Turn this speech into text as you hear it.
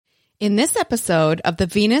in this episode of the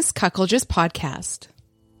Venus Cuckoldress podcast.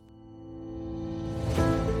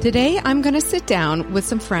 Today, I'm going to sit down with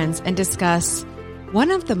some friends and discuss one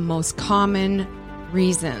of the most common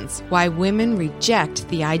reasons why women reject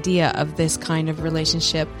the idea of this kind of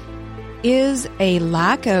relationship is a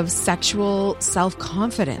lack of sexual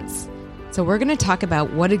self-confidence. So we're going to talk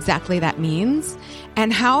about what exactly that means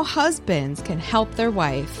and how husbands can help their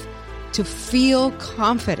wife to feel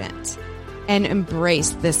confident and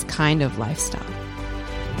embrace this kind of lifestyle.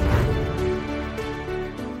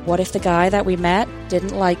 What if the guy that we met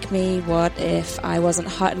didn't like me? What if I wasn't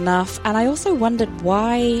hot enough? And I also wondered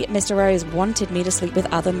why Mr. Rose wanted me to sleep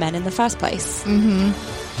with other men in the first place.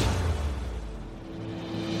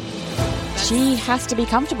 She has to be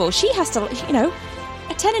comfortable. She has to, a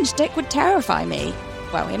 10-inch dick would terrify me.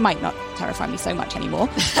 Well, it might not terrify me so much anymore,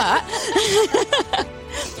 but...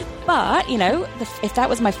 But, if that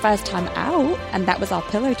was my first time out and that was our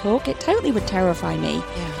pillow talk, it totally would terrify me.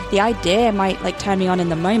 Yeah. The idea might turn me on in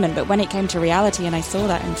the moment, but when it came to reality and I saw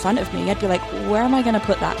that in front of me, I'd be like, where am I going to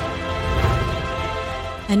put that?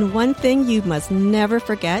 And one thing you must never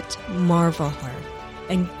forget, marvel her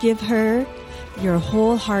and give her your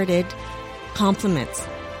wholehearted compliments.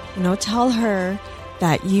 Tell her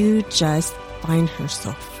that you just find her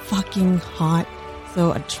so fucking hot,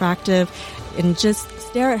 so attractive, and just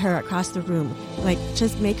stare at her across the room.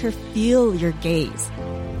 Just make her feel your gaze.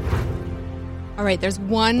 All right, there's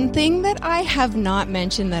one thing that I have not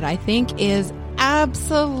mentioned that I think is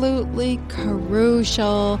absolutely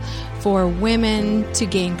crucial for women to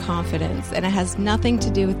gain confidence, and it has nothing to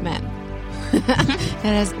do with men. It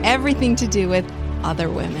has everything to do with other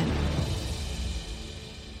women.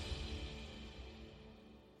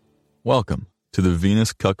 Welcome to the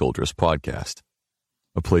Venus Cuckoldress podcast,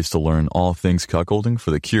 a place to learn all things cuckolding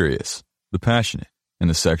for the curious, the passionate, and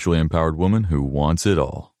the sexually empowered woman who wants it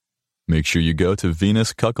all. Make sure you go to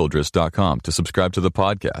venuscuckoldress.com to subscribe to the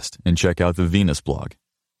podcast and check out the Venus blog.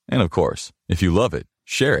 And of course, if you love it,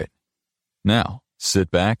 share it. Now,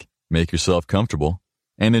 sit back, make yourself comfortable,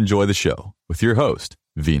 and enjoy the show with your host,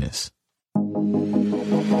 Venus.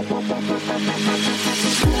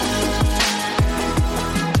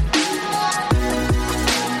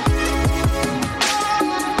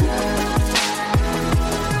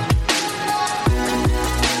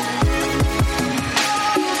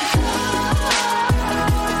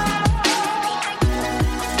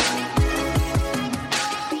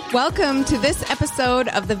 Welcome to this episode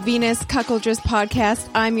of the Venus Cuckoldress podcast.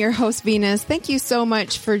 I'm your host, Venus. Thank you so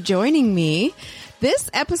much for joining me. This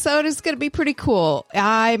episode is going to be pretty cool.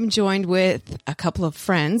 I'm joined with a couple of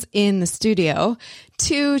friends in the studio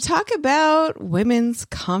to talk about women's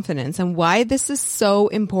confidence and why this is so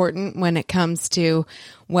important when it comes to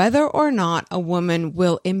whether or not a woman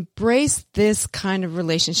will embrace this kind of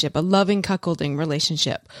relationship, a loving cuckolding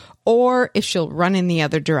relationship, or if she'll run in the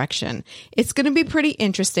other direction. It's going to be pretty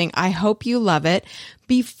interesting. I hope you love it.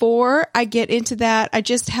 Before I get into that, I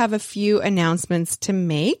just have a few announcements to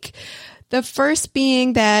make. The first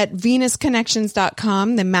being that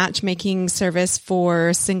VenusConnections.com, the matchmaking service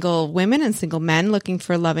for single women and single men looking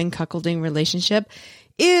for a loving cuckolding relationship,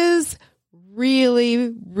 is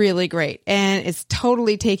really, really great. And it's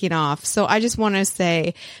totally taking off. So I just want to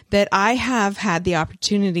say that I have had the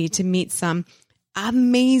opportunity to meet some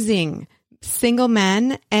amazing single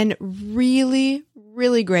men and really,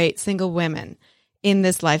 really great single women in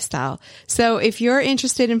this lifestyle. So if you're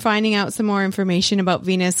interested in finding out some more information about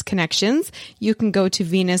Venus Connections, you can go to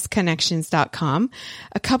venusconnections.com.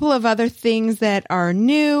 A couple of other things that are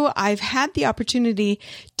new. I've had the opportunity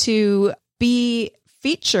to be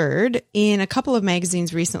featured in a couple of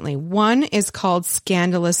magazines recently. One is called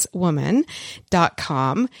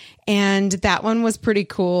scandalouswoman.com, and that one was pretty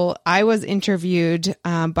cool. I was interviewed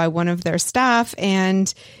by one of their staff,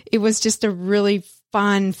 and it was just a really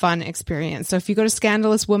fun experience. So if you go to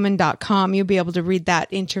scandalouswoman.com, you'll be able to read that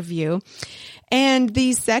interview. And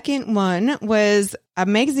the second one was a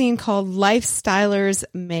magazine called Lifestylers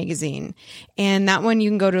Magazine. And that one you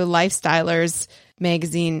can go to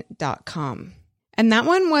lifestylersmagazine.com. And that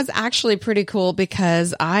one was actually pretty cool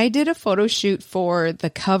because I did a photo shoot for the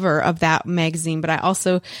cover of that magazine, but I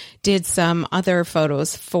also did some other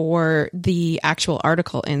photos for the actual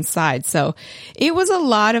article inside. So it was a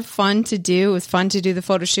lot of fun to do. It was fun to do the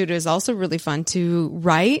photo shoot. It was also really fun to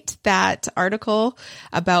write that article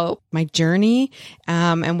about my journey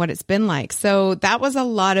and what it's been like. So that was a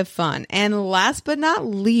lot of fun. And last but not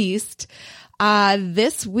least,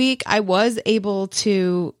 this week I was able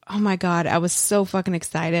to, oh my God, I was so fucking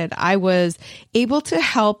excited. I was able to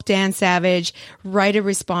help Dan Savage write a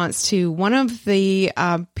response to one of the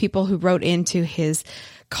people who wrote into his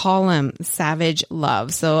column, Savage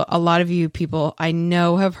Love. So a lot of you people I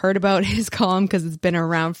know have heard about his column because it's been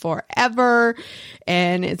around forever.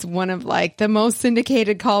 And it's one of like the most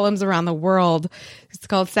syndicated columns around the world. It's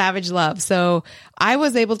called Savage Love. So I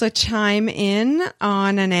was able to chime in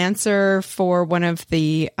on an answer for one of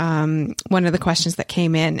the questions that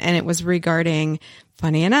came in, and it was regarding,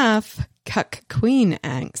 funny enough, cuck queen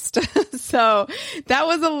angst. So that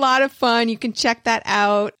was a lot of fun. You can check that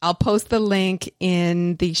out. I'll post the link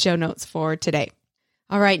in the show notes for today.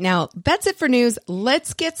 All right, now that's it for news.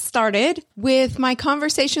 Let's get started with my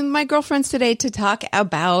conversation with my girlfriends today to talk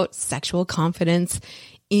about sexual confidence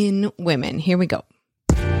in women. Here we go.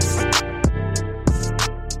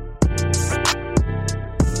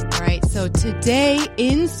 So today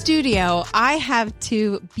in studio, I have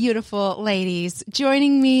two beautiful ladies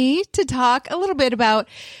joining me to talk a little bit about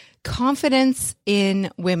confidence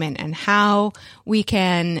in women and how we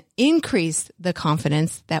can increase the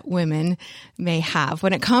confidence that women may have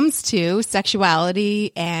when it comes to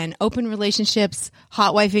sexuality and open relationships,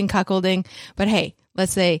 hot wifing, cuckolding. But hey,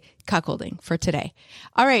 let's say cuckolding for today.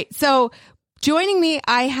 All right. So joining me,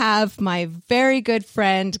 I have my very good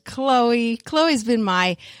friend, Chloe. Chloe's been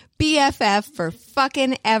my BFF for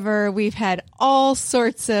fucking ever. We've had all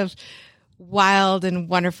sorts of wild and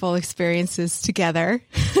wonderful experiences together.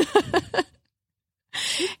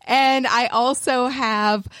 And I also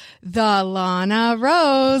have the Lana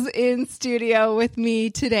Rose in studio with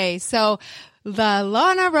me today. So the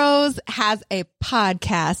Lana Rose has a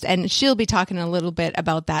podcast, and she'll be talking a little bit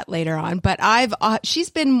about that later on. But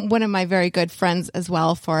she's been one of my very good friends as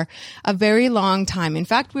well for a very long time. In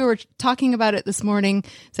fact, we were talking about it this morning,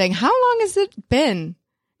 saying, how long has it been?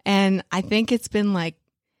 And I think it's been like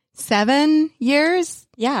 7 years.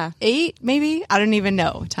 Yeah. 8, maybe. I don't even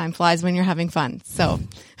know. Time flies when you're having fun. So,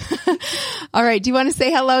 all right. Do you want to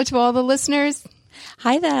say hello to all the listeners?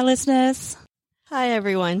 Hi there, listeners. Hi,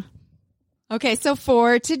 everyone. Okay, so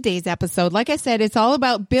for today's episode, like I said, it's all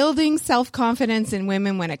about building self-confidence in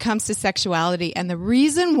women when it comes to sexuality. And the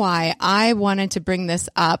reason why I wanted to bring this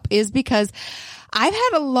up is because I've had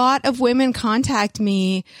a lot of women contact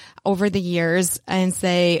me over the years and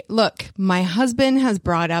say, look, my husband has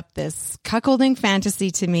brought up this cuckolding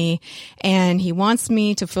fantasy to me and he wants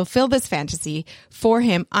me to fulfill this fantasy for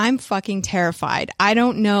him. I'm fucking terrified. I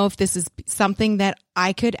don't know if this is something that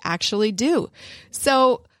I could actually do.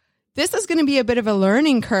 So this is going to be a bit of a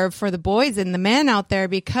learning curve for the boys and the men out there,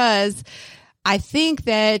 because I think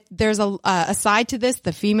that there's a side to this,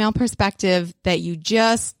 the female perspective, that you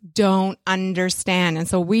just don't understand. And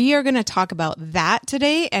so we are going to talk about that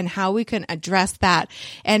today and how we can address that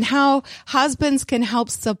and how husbands can help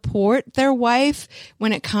support their wife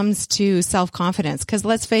when it comes to self-confidence. Because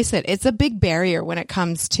let's face it, it's a big barrier when it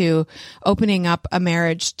comes to opening up a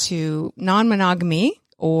marriage to non-monogamy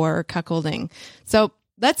or cuckolding. So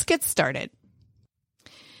let's get started.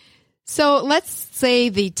 So let's say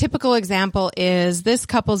the typical example is this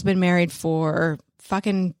couple's been married for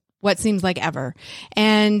fucking what seems like ever.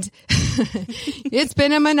 And it's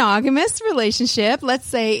been a monogamous relationship. Let's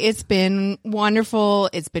say it's been wonderful.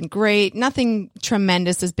 It's been great. Nothing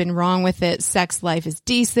tremendous has been wrong with it. Sex life is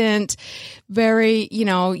decent, very,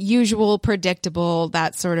 usual, predictable,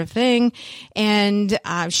 that sort of thing. And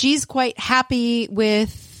she's quite happy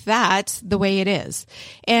with that the way it is.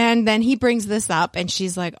 And then he brings this up and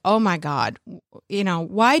she's like, oh my God,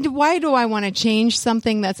 why do I want to change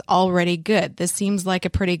something that's already good? This seems like a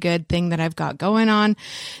pretty good thing that I've got going on.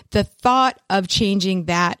 The thought of changing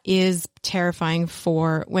that is terrifying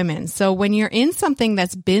for women. So when you're in something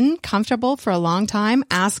that's been comfortable for a long time,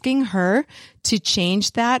 asking her to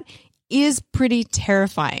change that is pretty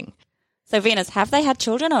terrifying. So Venus, have they had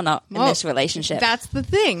children or not in this relationship? That's the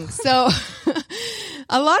thing. So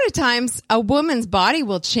a lot of times a woman's body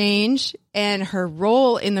will change and her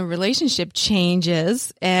role in the relationship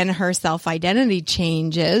changes and her self-identity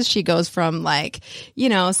changes. She goes from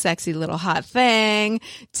sexy little hot thing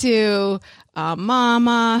to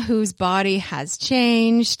mama whose body has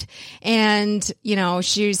changed. And,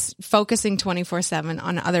 she's focusing 24/7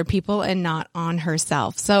 on other people and not on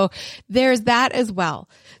herself. So there's that as well.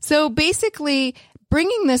 So basically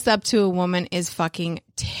bringing this up to a woman is fucking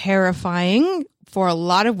terrifying for a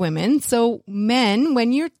lot of women. So men,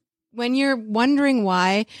 when you're wondering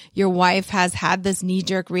why your wife has had this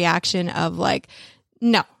knee-jerk reaction of like,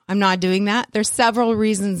 no, I'm not doing that. There's several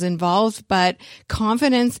reasons involved, but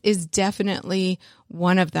confidence is definitely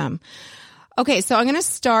one of them. Okay, so I'm going to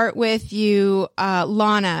start with you,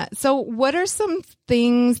 Lana. So what are some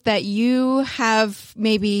things that you have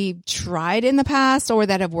maybe tried in the past or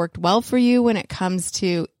that have worked well for you when it comes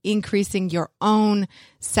to increasing your own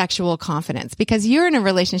sexual confidence? Because you're in a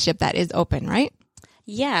relationship that is open, right?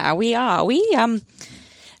 Yeah, we are.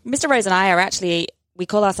 Mr. Rose and I are actually, we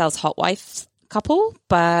call ourselves hot wife couple,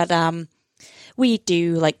 but we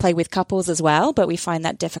do like play with couples as well, but we find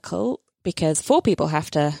that difficult because 4 people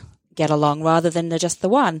have to get along rather than just the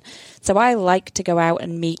one. So I like to go out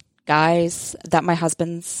and meet guys that my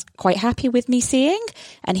husband's quite happy with me seeing,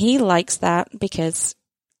 and he likes that because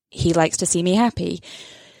he likes to see me happy.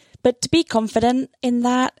 But to be confident in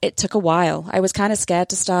that, it took a while. I was kind of scared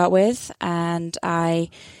to start with, and I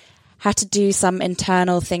had to do some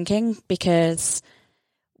internal thinking because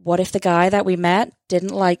what if the guy that we met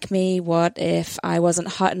didn't like me? What if I wasn't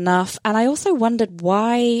hot enough? And I also wondered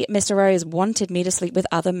why Mr. Rose wanted me to sleep with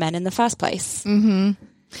other men in the first place. Mm-hmm.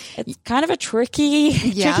 It's kind of a tricky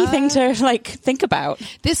thing to like think about.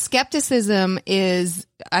 This skepticism is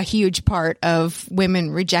a huge part of women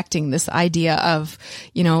rejecting this idea of,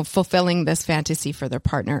 you know, fulfilling this fantasy for their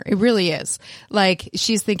partner. It really is. Like,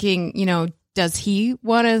 she's thinking, you know, does he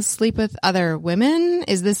want to sleep with other women?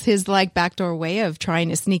 Is this his like backdoor way of trying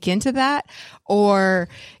to sneak into that? Or,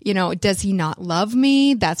 you know, does he not love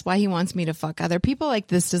me? That's why he wants me to fuck other people. Like,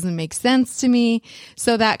 this doesn't make sense to me.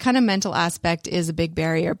 So that kind of mental aspect is a big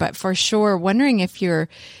barrier. But for sure, wondering if you're,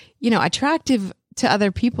 you know, attractive to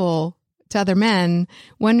other people, to other men,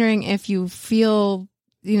 wondering if you feel,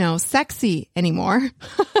 you know, sexy anymore.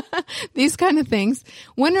 These kind of things.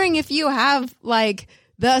 Wondering if you have like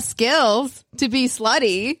the skills to be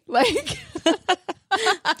slutty. Like,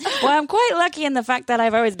 well, I'm quite lucky in the fact that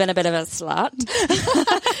I've always been a bit of a slut.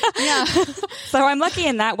 yeah. So I'm lucky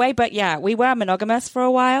in that way. But yeah, we were monogamous for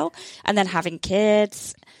a while and then having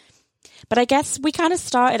kids. But I guess we kind of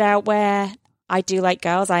started out where I do like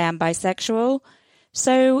girls. I am bisexual.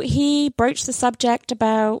 So he broached the subject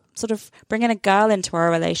about sort of bringing a girl into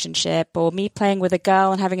our relationship or me playing with a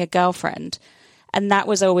girl and having a girlfriend. And that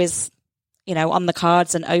was always, you know, on the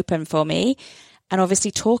cards and open for me. And obviously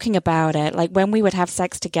talking about it, like when we would have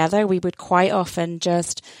sex together, we would quite often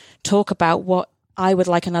just talk about what I would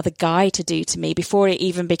like another guy to do to me before it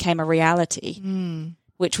even became a reality,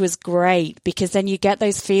 which was great because then you get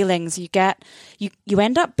those feelings, you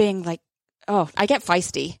end up being like, oh, I get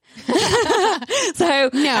feisty. So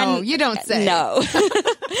no, you don't say. No.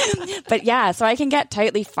 But yeah, so I can get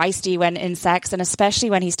totally feisty when in sex, and especially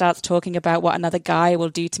when he starts talking about what another guy will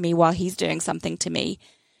do to me while he's doing something to me.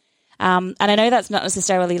 And I know that's not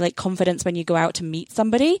necessarily like confidence when you go out to meet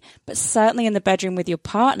somebody, but certainly in the bedroom with your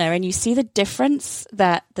partner and you see the difference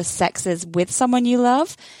that the sex is with someone you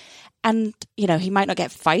love. And, you know, he might not get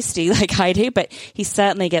feisty like I do, but he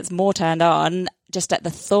certainly gets more turned on just at the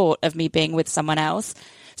thought of me being with someone else.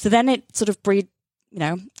 So then it sort of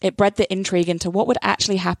it bred the intrigue into what would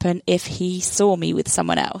actually happen if he saw me with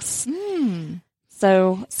someone else.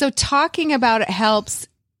 So talking about it helps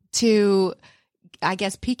to, I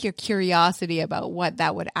guess, pique your curiosity about what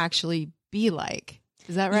that would actually be like.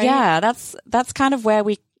 Is that right? Yeah, that's kind of where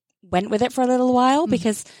we went with it for a little while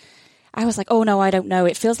because I was like, oh no, I don't know.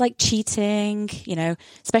 It feels like cheating, you know,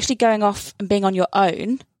 especially going off and being on your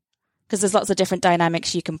own because there's lots of different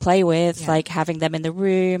dynamics you can play with, like having them in the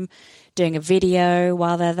room, doing a video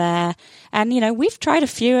while they're there. And, you know, we've tried a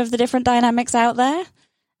few of the different dynamics out there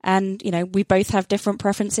and, you know, we both have different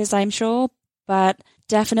preferences, I'm sure, but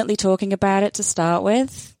definitely talking about it to start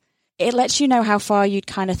with, it lets you know how far you'd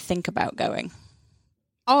kind of think about going.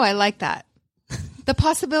 Oh, I like that. The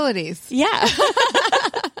possibilities. Yeah.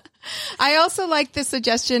 I also like the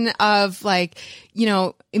suggestion of like, you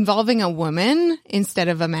know, involving a woman instead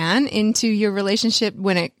of a man into your relationship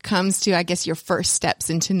when it comes to, I guess, your first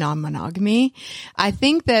steps into non-monogamy. I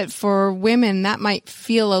think that for women, that might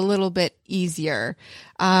feel a little bit easier.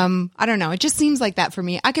 I don't know. It just seems like that for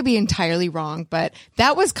me. I could be entirely wrong, but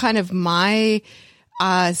that was kind of my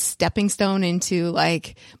stepping stone into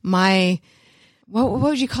like my, what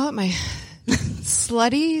would you call it? My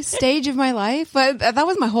slutty stage of my life. But that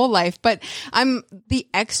was my whole life, but I'm the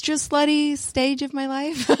extra slutty stage of my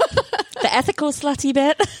life. The ethical slutty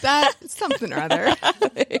bit. That something or other.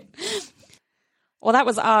 Well, that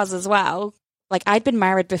was ours as well. Like I'd been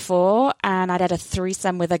married before and I'd had a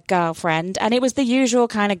threesome with a girlfriend and it was the usual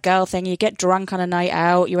kind of girl thing. You get drunk on a night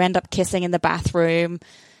out, you end up kissing in the bathroom.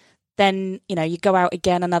 Then, you know, you go out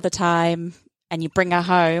again another time and you bring her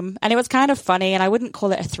home. And it was kind of funny and I wouldn't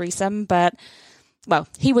call it a threesome, but well,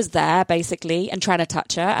 he was there basically and trying to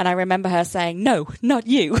touch her. And I remember her saying, no, not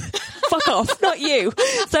you. fuck off, not you.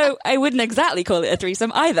 So I wouldn't exactly call it a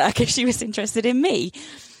threesome either, because she was interested in me.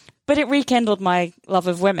 But it rekindled my love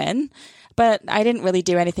of women. But I didn't really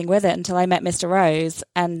do anything with it until I met Mr. Rose,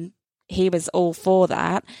 and he was all for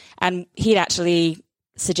that. And he'd actually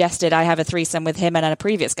suggested I have a threesome with him and a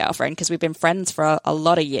previous girlfriend, because we've been friends for a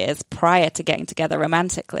lot of years prior to getting together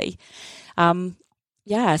romantically.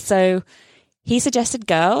 So he suggested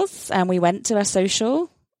girls, and we went to a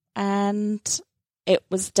social, and it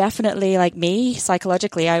was definitely like me,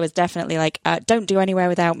 psychologically, I was definitely like, don't do anywhere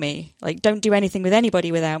without me. Like, don't do anything with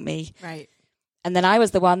anybody without me. Right. And then I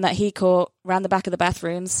was the one that he caught round the back of the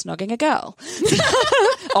bathroom snogging a girl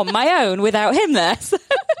on my own without him there.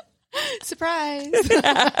 Surprise.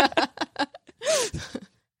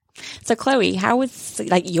 So Chloe, how was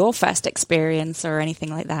like your first experience or anything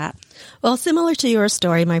like that? Well, similar to your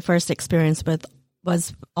story, my first experience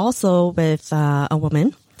was also with a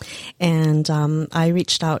woman, and I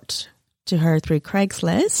reached out to her through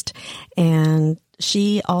Craigslist, and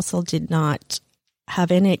she also did not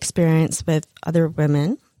have any experience with other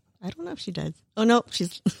women. I don't know if she does. Oh no,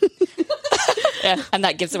 she's yeah, and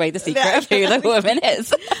that gives away the secret of who the woman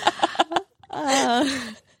is.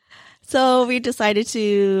 So we decided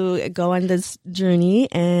to go on this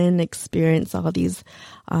journey and experience all these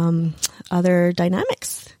other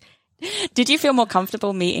dynamics. Did you feel more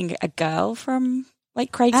comfortable meeting a girl from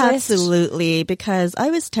like Craigslist? Absolutely, because I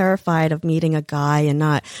was terrified of meeting a guy and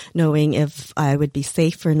not knowing if I would be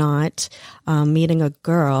safe or not. Meeting a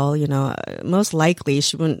girl, most likely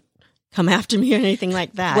she wouldn't come after me or anything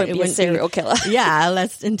like that. Wouldn't be a serial killer. Yeah,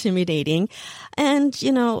 less intimidating. And,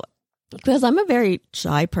 because I'm a very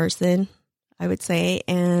shy person, I would say,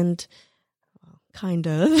 and kind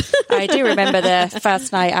of. I do remember the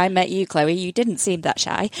first night I met you, Chloe. You didn't seem that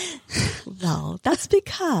shy. Well, that's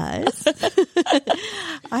because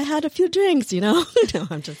I had a few drinks, No,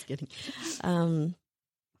 I'm just kidding. But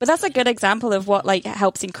that's a good example of what like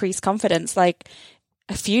helps increase confidence. Like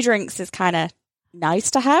a few drinks is kind of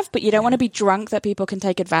nice to have, but you don't want to be drunk that people can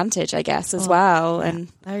take advantage, I guess, as well. Yeah, and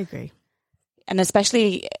I agree. And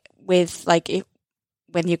especially with like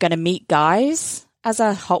when you're going to meet guys as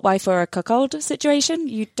a hot wife or a cuckold situation,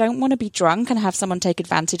 you don't want to be drunk and have someone take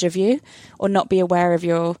advantage of you or not be aware of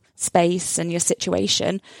your space and your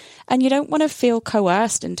situation. And you don't want to feel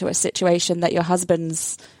coerced into a situation that your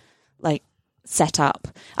husband's like set up.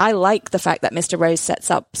 I like the fact that Mr. Rose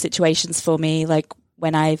sets up situations for me. Like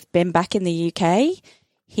when I've been back in the UK,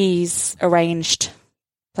 he's arranged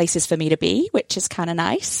places for me to be, which is kind of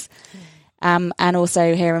nice. And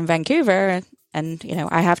also here in Vancouver, and,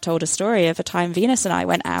 I have told a story of a time Venus and I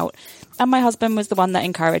went out, and my husband was the one that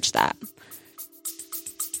encouraged that.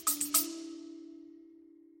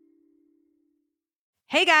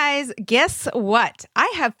 Hey guys, guess what?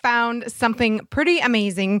 I have found something pretty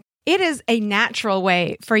amazing. It is a natural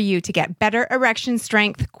way for you to get better erection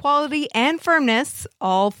strength, quality, and firmness,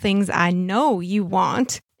 all things I know you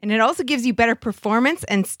want. And it also gives you better performance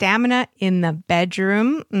and stamina in the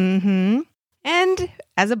bedroom. And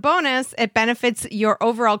as a bonus, it benefits your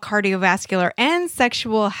overall cardiovascular and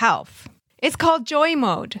sexual health. It's called Joy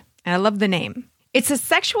Mode, and I love the name. It's a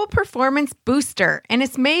sexual performance booster, and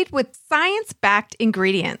it's made with science-backed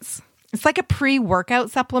ingredients. It's like a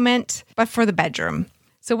pre-workout supplement, but for the bedroom.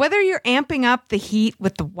 So whether you're amping up the heat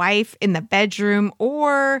with the wife in the bedroom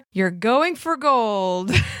or you're going for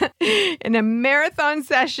gold in a marathon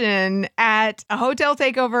session at a hotel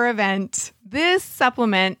takeover event, this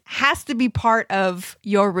supplement has to be part of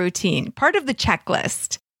your routine, part of the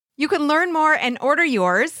checklist. You can learn more and order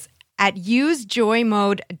yours at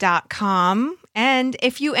usejoymode.com. And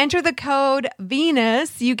if you enter the code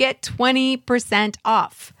Venus, you get 20%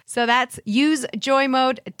 off. So that's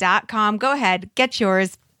usejoymode.com. Go ahead, get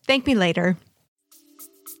yours. Thank me later.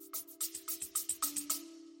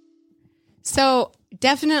 So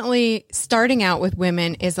definitely starting out with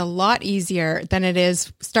women is a lot easier than it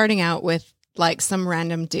is starting out with like some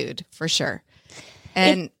random dude, for sure.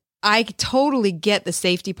 And I totally get the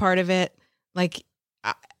safety part of it. Like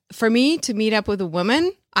for me to meet up with a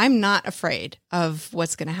woman, I'm not afraid of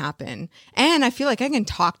what's going to happen. And I feel like I can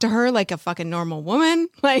talk to her like a fucking normal woman.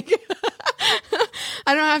 Like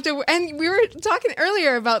I don't have to. And we were talking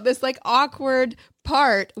earlier about this like awkward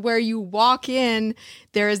part where you walk in,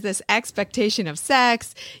 there is this expectation of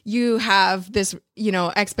sex. You have this,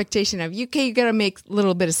 expectation of, you got to make a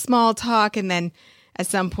little bit of small talk. And then at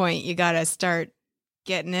some point you got to start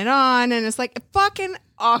getting it on. And it's like fucking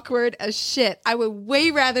awkward as shit. I would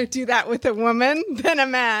way rather do that with a woman than a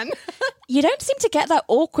man. You don't seem to get that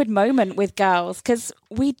awkward moment with girls because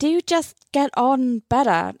we do just get on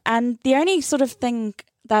better. And the only sort of thing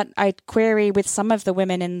that I query with some of the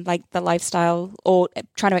women in like the lifestyle or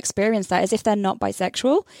trying to experience that is if they're not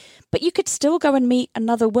bisexual, but you could still go and meet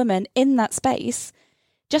another woman in that space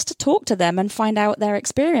just to talk to them and find out their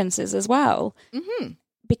experiences as well. Mm-hmm.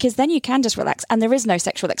 Because then you can just relax and there is no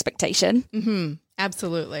sexual expectation. Mm-hmm.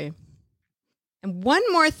 Absolutely. And one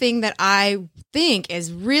more thing that I think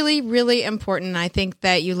is really, really important, I think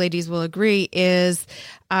that you ladies will agree, is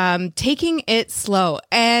taking it slow.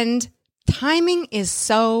 And timing is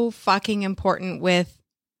so fucking important with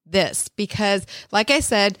this because, like I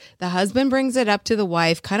said, the husband brings it up to the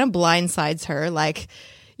wife, kind of blindsides her, like,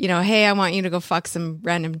 you know, hey, I want you to go fuck some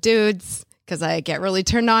random dudes because I get really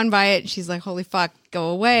turned on by it. She's like, holy fuck, go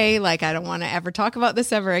away. Like, I don't want to ever talk about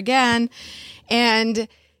this ever again. And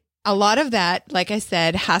a lot of that, like I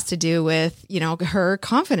said, has to do with, you know, her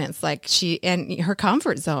confidence, like and her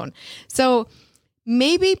comfort zone. So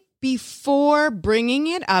maybe before bringing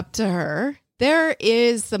it up to her, there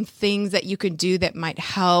is some things that you could do that might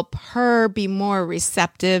help her be more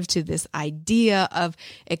receptive to this idea of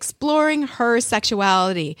exploring her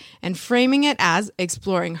sexuality and framing it as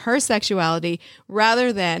exploring her sexuality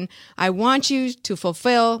rather than I want you to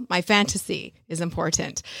fulfill my fantasy is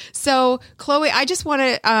important. So, Chloe, I just want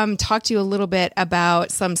to talk to you a little bit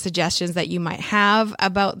about some suggestions that you might have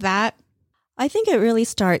about that. I think it really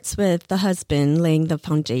starts with the husband laying the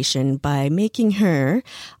foundation by making her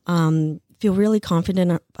feel really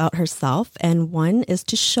confident about herself. And one is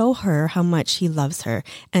to show her how much he loves her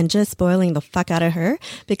and just spoiling the fuck out of her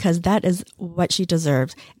because that is what she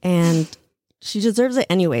deserves. And she deserves it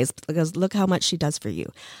anyways because look how much she does for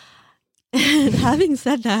you. And having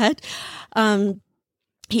said that,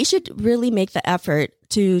 he should really make the effort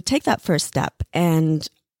to take that first step and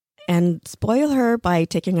spoil her by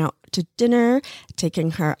taking out to dinner, taking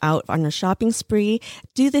her out on a shopping spree,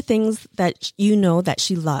 do the things that you know that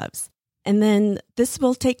she loves. And then this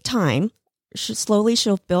will take time. Slowly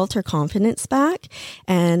she'll build her confidence back.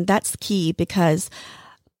 And that's key because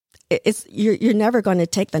you're never going to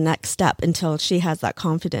take the next step until she has that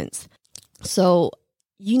confidence. So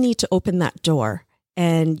you need to open that door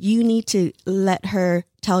and you need to let her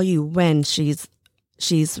tell you when she's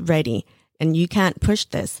ready. And you can't push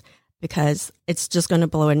this because it's just going to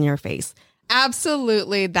blow in your face.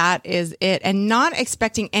 Absolutely. That is it. And not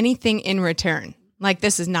expecting anything in return. Like,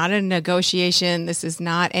 this is not a negotiation. This is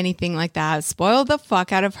not anything like that. Spoil the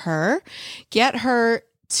fuck out of her. Get her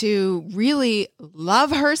to really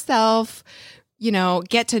love herself, you know,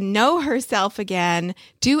 get to know herself again.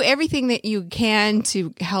 Do everything that you can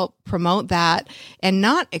to help promote that and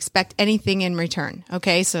not expect anything in return.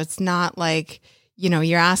 Okay. So it's not like, you know,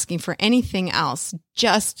 you're asking for anything else,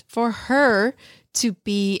 just for her to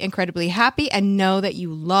be incredibly happy and know that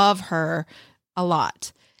you love her a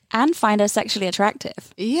lot. And find her sexually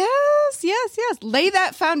attractive. Yes. Lay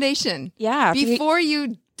that foundation. Yeah. Before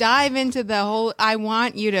you dive into the whole, I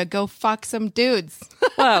want you to go fuck some dudes.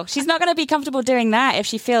 Well, she's not going to be comfortable doing that if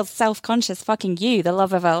she feels self-conscious fucking you, the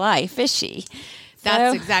love of her life, is she?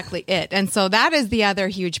 That's exactly it. And so that is the other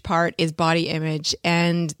huge part is body image.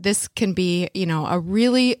 And this can be, you know, a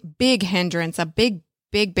really big hindrance, a big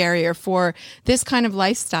barrier for this kind of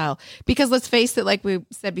lifestyle. Because let's face it, like we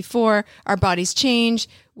said before, our bodies change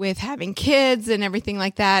with having kids and everything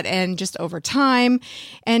like that, and just over time.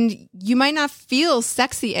 And you might not feel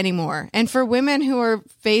sexy anymore. And for women who are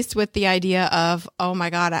faced with the idea of, oh my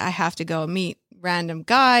God, I have to go meet random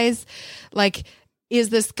guys, like, is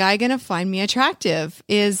this guy going to find me attractive?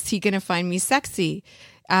 Is he going to find me sexy?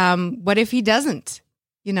 What if he doesn't?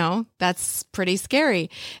 You know, that's pretty scary.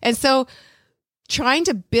 And so trying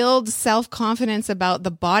to build self-confidence about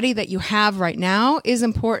the body that you have right now is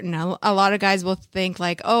important. A lot of guys will think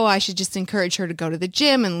like, oh, I should just encourage her to go to the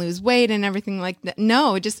gym and lose weight and everything like that.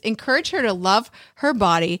 No, just encourage her to love her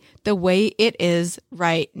body the way it is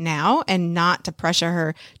right now and not to pressure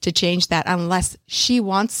her to change that unless she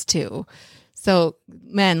wants to. So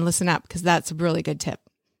men, listen up, because that's a really good tip.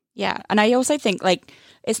 Yeah. And I also think like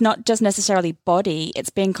it's not just necessarily body, it's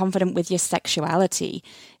being confident with your sexuality.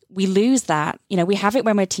 We lose that. You know, we have it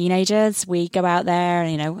when we're teenagers. We go out there,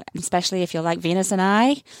 you know, especially if you're like Venus and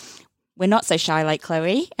I, we're not so shy like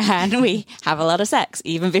Chloe, and we have a lot of sex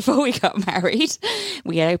even before we got married.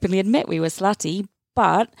 We openly admit we were slutty,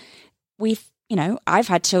 but I've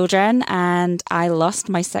had children and I lost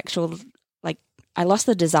my I lost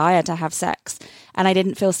the desire to have sex, and I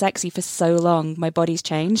didn't feel sexy for so long. My body's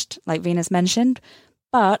changed, like Venus mentioned,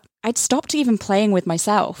 but I'd stopped even playing with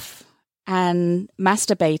myself and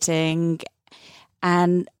masturbating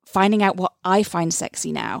and finding out what I find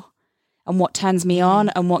sexy now and what turns me on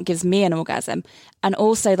and what gives me an orgasm, and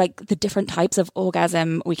also like the different types of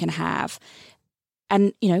orgasm we can have.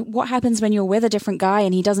 And, what happens when you're with a different guy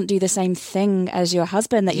and he doesn't do the same thing as your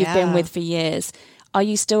husband that you've been with for years? Are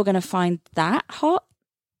you still going to find that hot?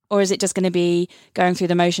 Or is it just going to be going through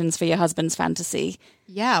the motions for your husband's fantasy?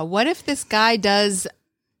 Yeah. What if this guy does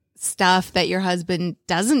stuff that your husband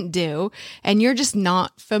doesn't do and you're just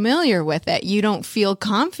not familiar with it? You don't feel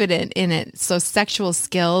confident in it. So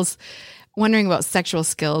wondering about sexual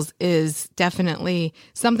skills is definitely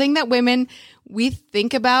something that women, we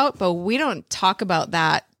think about, but we don't talk about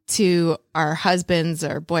that to our husbands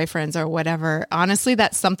or boyfriends or whatever. Honestly,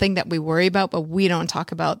 that's something that we worry about, but we don't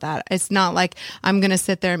talk about that. It's not like I'm going to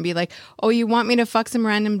sit there and be like, oh, you want me to fuck some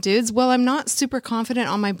random dudes? Well, I'm not super confident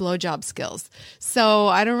on my blowjob skills. So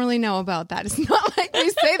I don't really know about that. It's not like we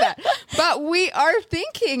say that, but we are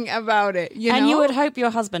thinking about it, And you would hope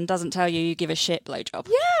your husband doesn't tell you give a shit blowjob.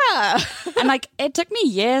 Yeah. And it took me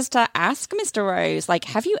years to ask Mr. Rose,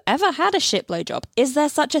 have you ever had a shit blowjob? Is there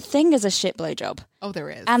such a thing as a shit blowjob? Oh,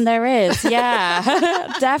 there is. And there is,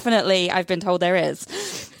 yeah. Definitely, I've been told there is.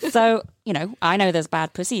 So, I know there's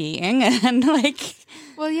bad pussy eating and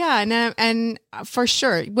Well, yeah, and for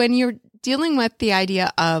sure, when you're dealing with the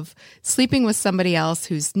idea of sleeping with somebody else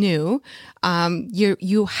who's new,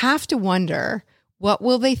 you have to wonder, what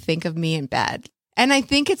will they think of me in bed? And I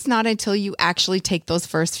think it's not until you actually take those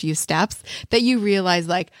first few steps that you realize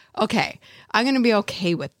okay, I'm going to be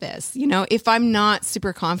okay with this. If I'm not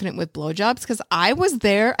super confident with blowjobs, because I was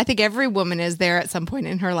there, I think every woman is there at some point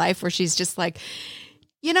in her life where she's just I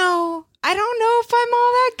don't know if I'm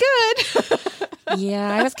all that good.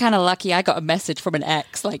 Yeah, I was kind of lucky. I got a message from an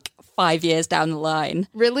ex 5 years down the line.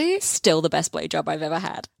 Really? Still the best blowjob I've ever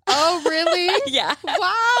had. Oh, really? Yeah.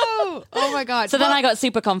 Wow. Oh my God. So then I got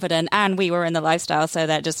super confident and we were in the lifestyle. So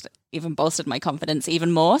that just even bolstered my confidence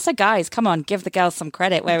even more. So guys, come on, give the girls some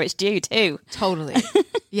credit where it's due too. Totally.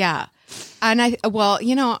 Yeah. And I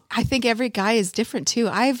think every guy is different too.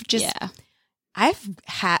 I've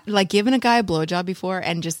had given a guy a blowjob before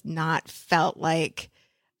and just not felt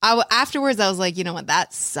afterwards, I was like, you know what?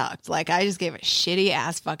 That sucked. I just gave a shitty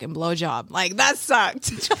ass fucking blowjob. That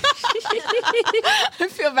sucked. I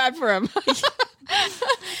feel bad for him.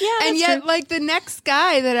 Yeah, and yet, true. The next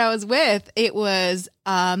guy that I was with, it was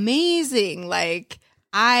amazing.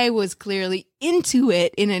 I was clearly into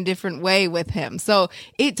it in a different way with him. So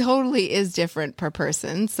it totally is different per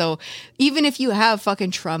person. So even if you have fucking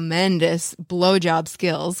tremendous blowjob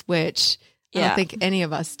skills, which I don't think any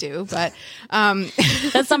of us do, but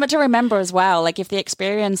that's something to remember as well. If the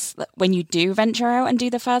experience when you do venture out and do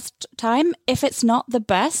the first time, if it's not the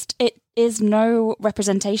best, it is no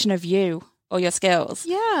representation of you or your skills.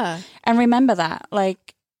 Yeah. And remember that,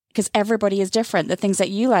 because everybody is different. The things that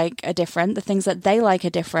you like are different. The things that they like are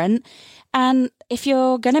different. And if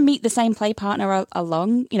you're going to meet the same play partner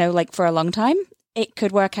along, for a long time, it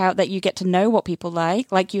could work out that you get to know what people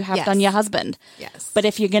like you have done your husband. Yes. But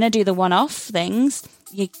if you're going to do the one-off things,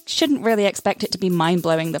 you shouldn't really expect it to be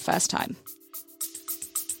mind-blowing the first time.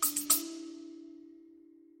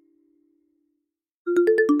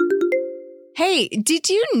 Hey, did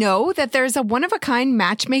you know that there's a one-of-a-kind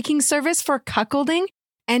matchmaking service for cuckolding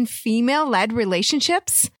and female-led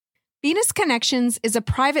relationships? Venus Connections is a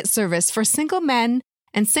private service for single men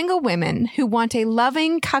and single women who want a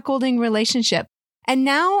loving cuckolding relationship. And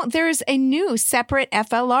now there's a new separate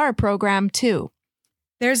FLR program too.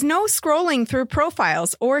 There's no scrolling through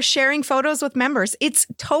profiles or sharing photos with members. It's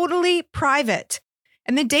totally private.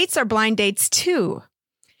 And the dates are blind dates too.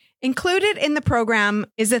 Included in the program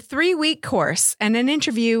is a 3-week course and an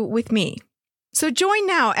interview with me. So join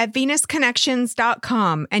now at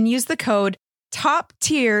venusconnections.com and use the code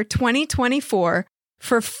TOPTIER2024 for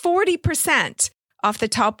 40% off the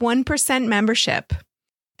top 1% membership.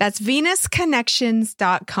 That's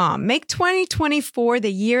venusconnections.com. Make 2024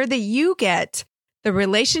 the year that you get the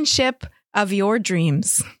relationship of your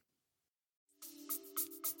dreams.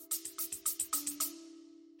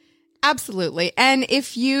 Absolutely. And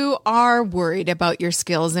if you are worried about your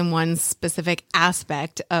skills in one specific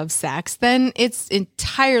aspect of sex, then it's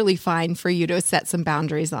entirely fine for you to set some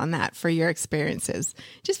boundaries on that for your experiences.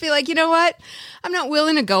 Just be like, you know what? I'm not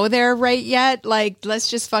willing to go there right yet. Let's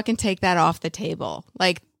just fucking take that off the table.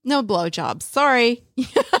 No blowjobs. Sorry.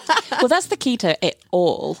 Well, that's the key to it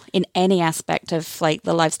all in any aspect of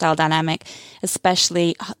the lifestyle dynamic,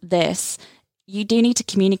 especially this. You do need to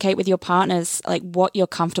communicate with your partners, what you're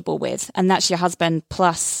comfortable with. And that's your husband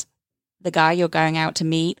plus the guy you're going out to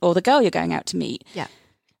meet or the girl you're going out to meet. Yeah.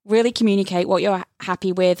 Really communicate what you're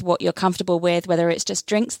happy with, what you're comfortable with, whether it's just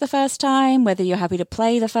drinks the first time, whether you're happy to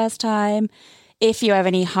play the first time, if you have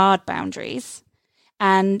any hard boundaries.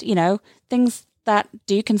 And, things that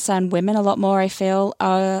do concern women a lot more, I feel,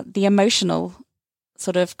 are the emotional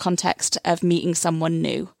sort of context of meeting someone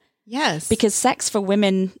new. Yes. Because sex for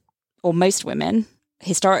women, or most women,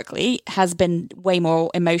 historically, has been way more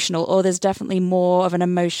emotional, or there's definitely more of an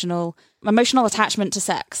emotional attachment to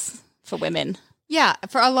sex for women. Yeah,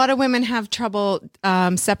 for a lot of women have trouble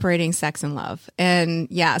separating sex and love. And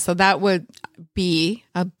yeah, so that would be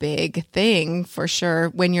a big thing for sure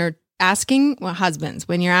when you're asking husbands,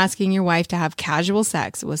 when you're asking your wife to have casual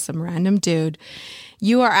sex with some random dude,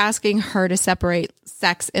 you are asking her to separate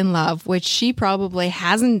sex and love, which she probably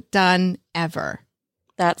hasn't done ever.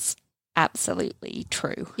 That's absolutely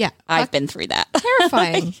true. Yeah. I've been through that.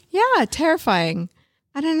 Terrifying. Yeah, terrifying.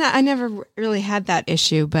 I don't know. I never really had that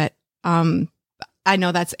issue, but I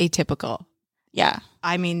know that's atypical. Yeah.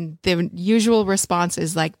 I mean, the usual response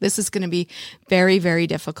is like, this is going to be very, very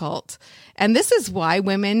difficult. And this is why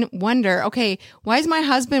women wonder, okay, why does my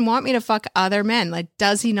husband want me to fuck other men? Like,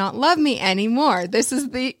 does he not love me anymore? This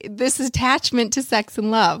attachment to sex and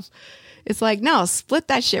love. It's like, no, split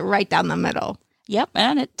that shit right down the middle. Yep.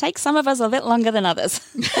 And it takes some of us a bit longer than others.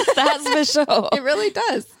 That's for sure. It really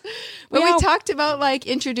does. But we talked about like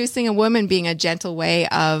introducing a woman being a gentle way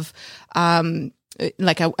of,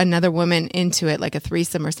 like another woman into it, like a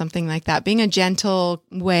threesome or something like that, being a gentle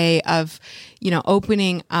way of,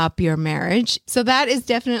 opening up your marriage. So that is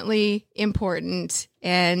definitely important,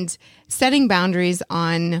 and setting boundaries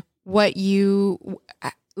on what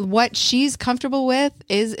she's comfortable with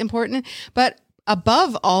is important. But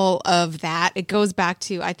above all of that, it goes back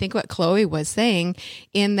to, I think, what Chloe was saying,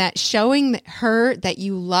 in that showing her that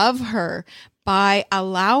you love her by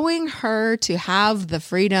allowing her to have the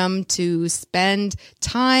freedom to spend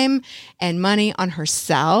time and money on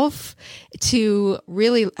herself, to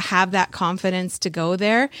really have that confidence to go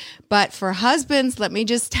there. But for husbands, let me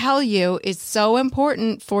just tell you, it's so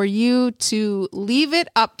important for you to leave it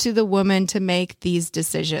up to the woman to make these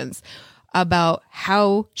decisions about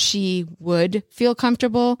how she would feel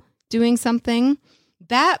comfortable doing something.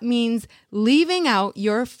 That means leaving out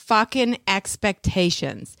your fucking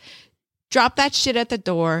expectations. Drop that shit at the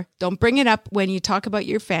door. Don't bring it up when you talk about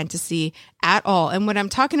your fantasy at all. And what I'm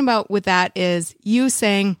talking about with that is you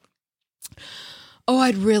saying, oh,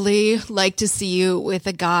 I'd really like to see you with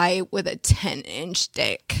a guy with a 10-inch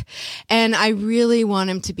dick. And I really want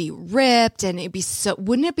him to be ripped. And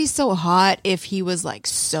wouldn't it be so hot if he was like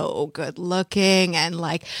so good looking and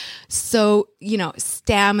like so,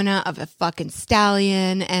 stamina of a fucking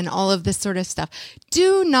stallion and all of this sort of stuff.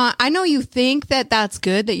 I know you think that that's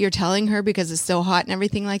good that you're telling her because it's so hot and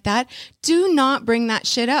everything like that. Do not bring that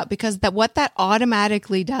shit up, because what that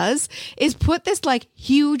automatically does is put this like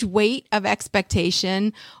huge weight of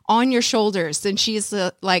expectation on your shoulders. And she's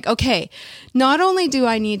like, okay, not only do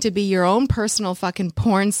I need to be your own personal fucking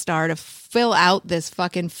porn star to fill out this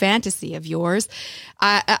fucking fantasy of yours,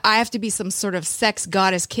 I have to be some sort of sex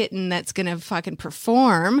goddess kitten that's going to fucking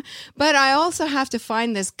perform, but I also have to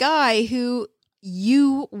find this guy who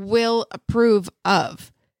you will approve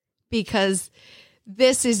of, because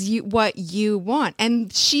this is what you want.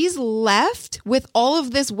 And she's left with all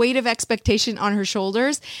of this weight of expectation on her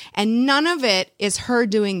shoulders, and none of it is her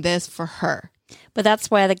doing this for her. But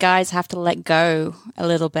that's where the guys have to let go a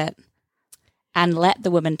little bit and let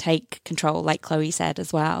the woman take control, like Chloe said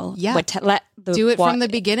as well. Yeah. Do it from the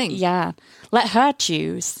beginning. Yeah. Let her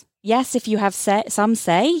choose. Yes, if you have some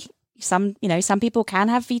say, some people can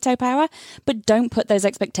have veto power, but don't put those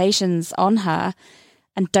expectations on her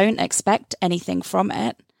and don't expect anything from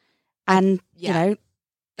it. And,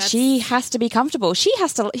 she has to be comfortable. She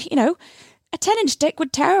has to, a 10-inch dick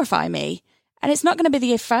would terrify me. And it's not going to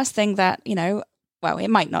be the first thing that, well, it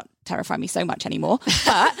might not terrify me so much anymore,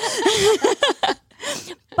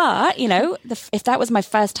 but, if that was my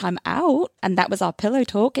first time out and that was our pillow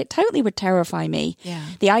talk, it totally would terrify me. Yeah.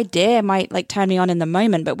 The idea might like turn me on in the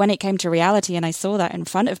moment, but when it came to reality and I saw that in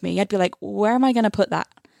front of me, I'd be like, where am I going to put that?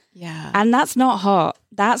 Yeah. And that's not hot.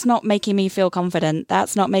 That's not making me feel confident.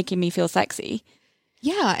 That's not making me feel sexy.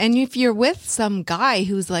 Yeah. And if you're with some guy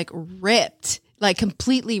who's like ripped, like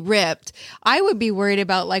completely ripped, I would be worried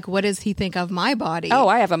about like, what does he think of my body? Oh,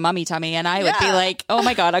 I have a mummy tummy, and I would be like, oh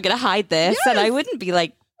my God, I'm going to hide this. Yes. And I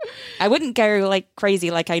wouldn't go like crazy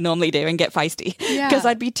like I normally do and get feisty, because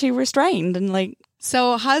I'd be too restrained and like.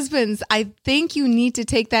 So husbands, I think you need to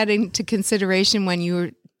take that into consideration when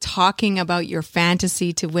you're talking about your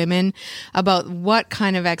fantasy to women, about what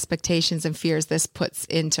kind of expectations and fears this puts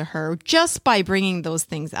into her just by bringing those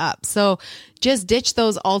things up. So just ditch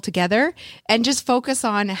those altogether and just focus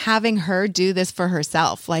on having her do this for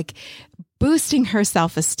herself, like boosting her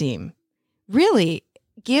self-esteem. Really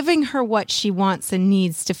giving her what she wants and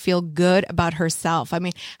needs to feel good about herself. I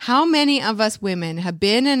mean, how many of us women have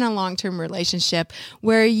been in a long-term relationship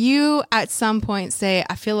where you at some point say,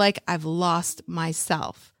 I feel like I've lost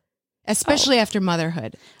myself, especially after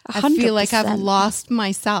motherhood. 100%. I feel like I've lost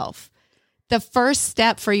myself. The first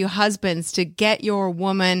step for you husbands to get your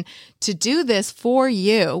woman to do this for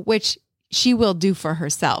you, which she will do for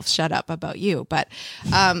herself. Shut up about you. But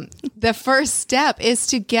the first step is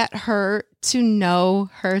to get her to know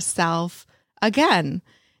herself again.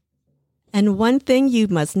 And one thing you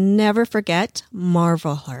must never forget,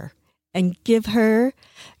 marvel her and give her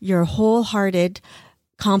your wholehearted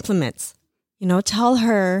compliments. You know, tell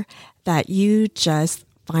her that you just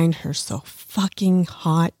find her so fucking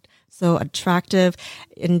hot, so attractive,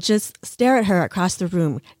 and just stare at her across the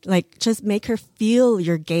room. Like, just make her feel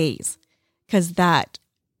your gaze, because that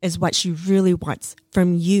is what she really wants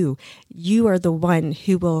from you. You are the one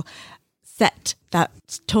who will set that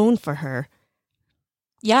tone for her.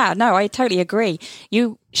 Yeah, no, I totally agree.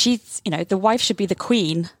 She's, the wife should be the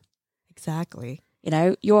queen. Exactly.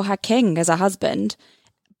 You're her king as a husband,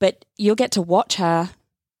 but you'll get to watch her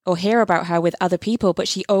or hear about her with other people, but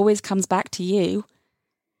she always comes back to you.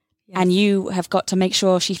 Yes. And you have got to make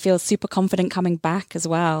sure she feels super confident coming back as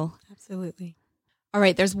well. Absolutely. All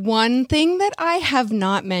right, there's one thing that I have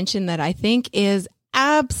not mentioned that I think is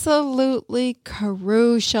absolutely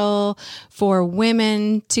crucial for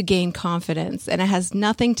women to gain confidence, and it has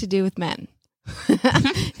nothing to do with men.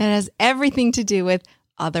 It has everything to do with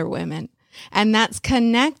other women. And that's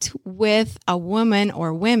connect with a woman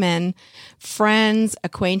or women, friends,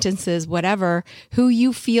 acquaintances, whatever, who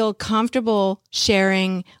you feel comfortable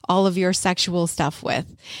sharing all of your sexual stuff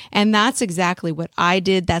with. And that's exactly what I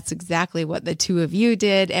did. That's exactly what the two of you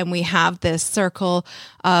did. And we have this circle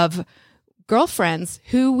of girlfriends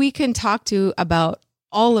who we can talk to about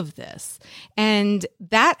all of this. And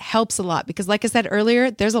that helps a lot because, like I said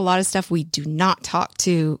earlier, there's a lot of stuff we do not talk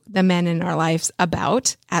to the men in our lives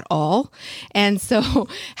about at all. And so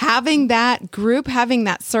having that group, having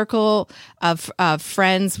that circle of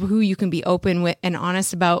friends who you can be open with and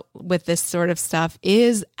honest about with this sort of stuff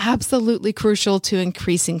is absolutely crucial to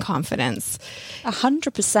increasing confidence.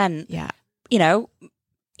 100%. Yeah. You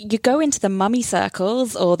go into the mummy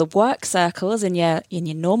circles or the work circles in your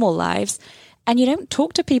normal lives, and you don't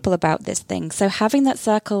talk to people about this thing. So having that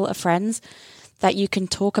circle of friends that you can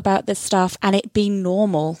talk about this stuff and it be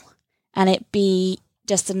normal and it be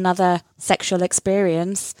just another sexual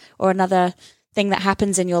experience or another thing that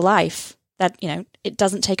happens in your life that, it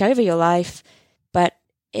doesn't take over your life, but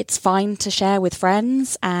it's fine to share with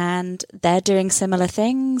friends and they're doing similar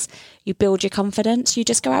things. You build your confidence. You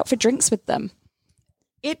just go out for drinks with them.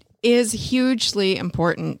 It is hugely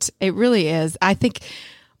important. It really is. I think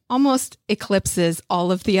almost eclipses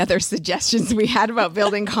all of the other suggestions we had about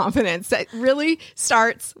building confidence. It really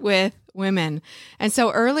starts with women. And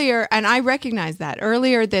so earlier, and I recognize that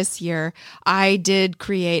earlier this year, I did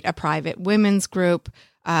create a private women's group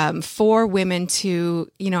for women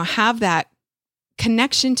to, have that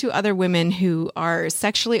connection to other women who are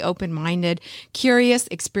sexually open-minded, curious,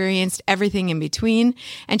 experienced, everything in between,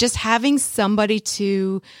 and just having somebody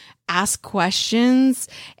to ask questions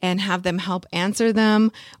and have them help answer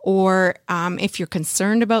them. Or if you're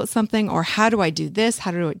concerned about something, or how do I do this?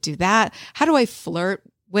 How do I do that? How do I flirt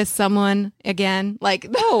with someone again?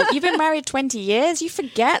 You've been married 20 years. You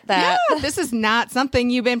forget that. Yeah, this is not something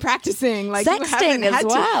you've been practicing. Sexting as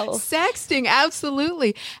well. Sexting,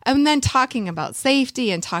 absolutely. And then talking about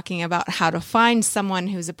safety and talking about how to find someone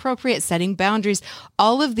who's appropriate, setting boundaries,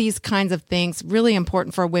 all of these kinds of things, really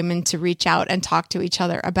important for women to reach out and talk to each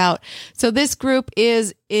other about. So this group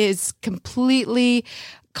is completely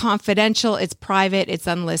confidential, it's private, it's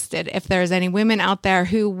unlisted. If there's any women out there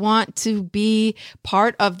who want to be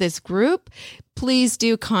part of this group, please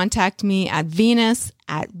do contact me at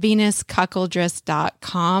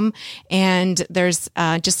venus@venuscuckoldress.com. And there's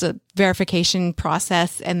just a verification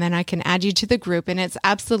process, and then I can add you to the group, and it's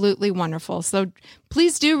absolutely wonderful. So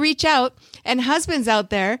please do reach out. And husbands out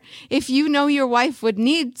there, if you know your wife would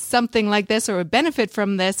need something like this or would benefit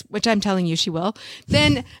from this, which I'm telling you she will,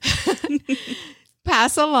 then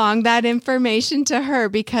pass along that information to her,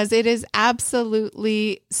 because it is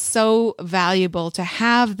absolutely so valuable to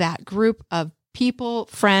have that group of people,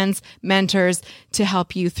 friends, mentors to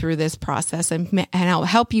help you through this process and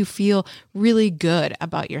help you feel really good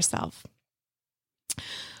about yourself.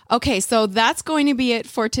 Okay, so that's going to be it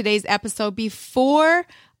for today's episode. Before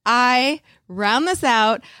I round this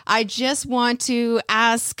out, I just want to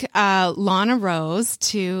ask Lana Rose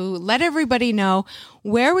to let everybody know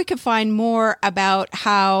where we could find more about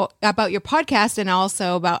your podcast and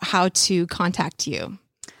also about how to contact you.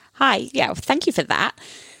 Hi. Yeah, thank you for that.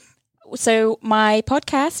 So my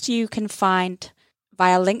podcast you can find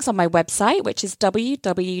via links on my website, which is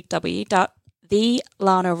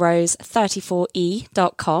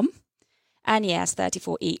www.thelanarose34e.com. And yes,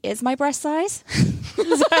 34E is my breast size.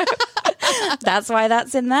 So that's why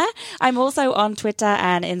that's in there. I'm also on Twitter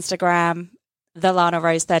and Instagram,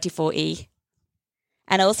 TheLanaRose34E.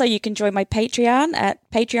 And also you can join my Patreon at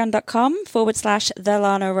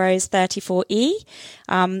patreon.com/TheLanaRose34E.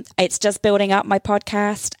 It's just building up my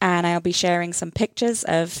podcast, and I'll be sharing some pictures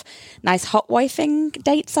of nice hot wifing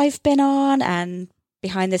dates I've been on and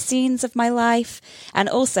behind the scenes of my life. And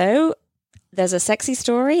also there's a sexy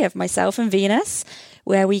story of myself and Venus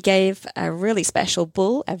where we gave a really special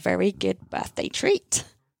bull a very good birthday treat.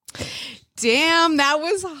 Damn, that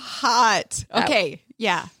was hot. Okay,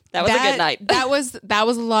 yeah. That was a good night. that was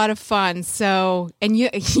a lot of fun. So, and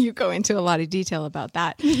you go into a lot of detail about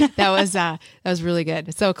that. That was really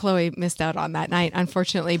good. So Chloe missed out on that night,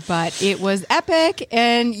 unfortunately, but it was epic.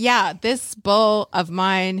 And yeah, this bull of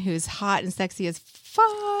mine, who's hot and sexy as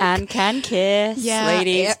fuck and can kiss,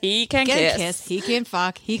 ladies, he can kiss, he can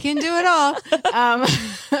fuck, he can do it all.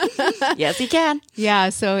 Yes, he can. Yeah,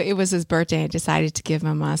 so it was his birthday. I decided to give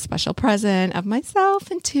him a special present of myself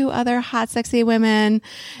and 2 other hot, sexy women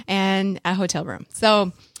and a hotel room.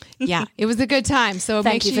 So yeah, it was a good time. So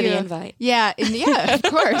Thank you for the invite. Yeah, yeah, of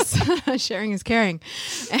course. Sharing is caring.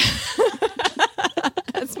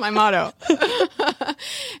 That's my motto.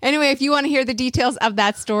 Anyway, if you want to hear the details of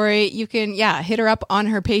that story, you can, hit her up on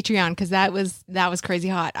her Patreon, because that was crazy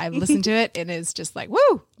hot. I listened to it and it's just like,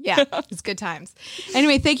 woo. Yeah, it's good times.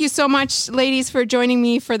 Anyway, thank you so much, ladies, for joining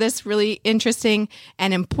me for this really interesting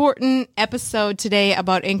and important episode today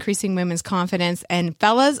about increasing women's confidence. And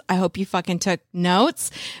fellas, I hope you fucking took notes,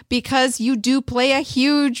 because you do play a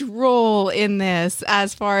huge role in this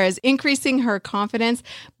as far as increasing her confidence,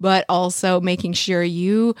 but also making sure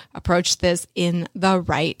you approach this in the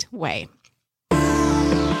right way.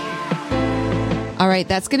 All right,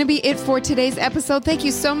 that's going to be it for today's episode. Thank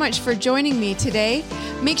you so much for joining me today.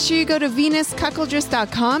 Make sure you go to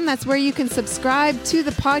venuscuckoldress.com. That's where you can subscribe to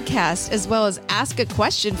the podcast as well as ask a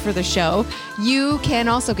question for the show. You can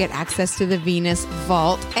also get access to the Venus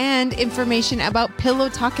Vault and information about Pillow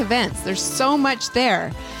Talk events. There's so much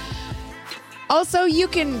there. Also, you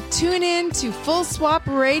can tune in to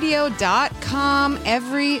FullSwapRadio.com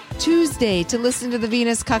every Tuesday to listen to the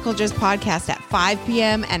Venus Cuckoldress podcast at 5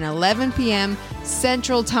 p.m. and 11 p.m.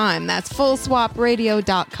 Central Time. That's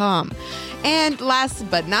FullSwapRadio.com. And last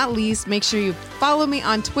but not least, make sure you follow me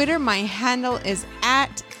on Twitter. My handle is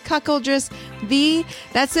at CuckoldressV.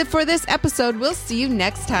 That's it for this episode. We'll see you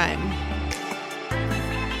next time.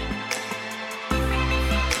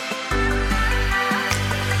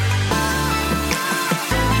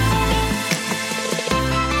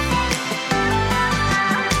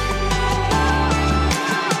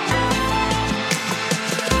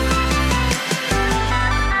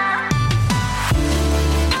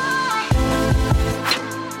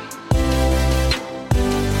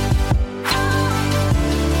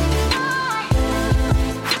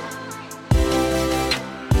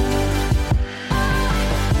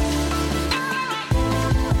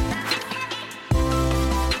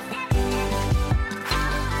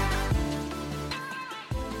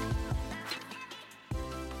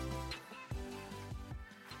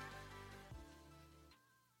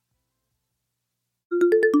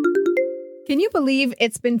 Can you believe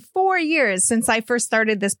it's been 4 years since I first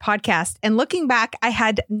started this podcast? And looking back, I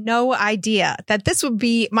had no idea that this would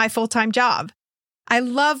be my full-time job. I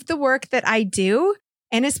love the work that I do,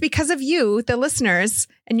 and it's because of you, the listeners,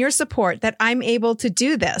 and your support that I'm able to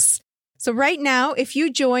do this. So right now, if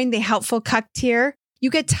you join the Helpful Cuck tier, you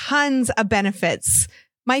get tons of benefits.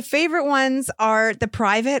 My favorite ones are the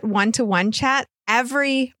private one-to-one chat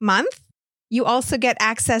every month. You also get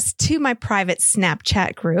access to my private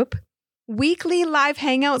Snapchat group. Weekly live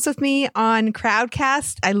hangouts with me on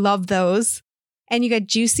Crowdcast. I love those. And you get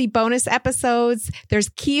juicy bonus episodes. There's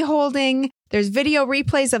key holding. There's video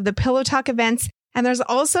replays of the Pillow Talk events. And there's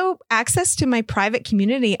also access to my private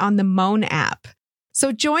community on the Moan app.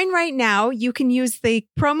 So join right now. You can use the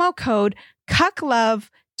promo code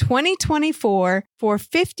CUCKLOVE2024 for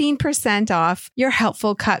 15% off your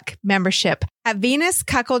Helpful Cuck membership at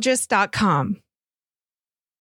venuscuckoldress.com.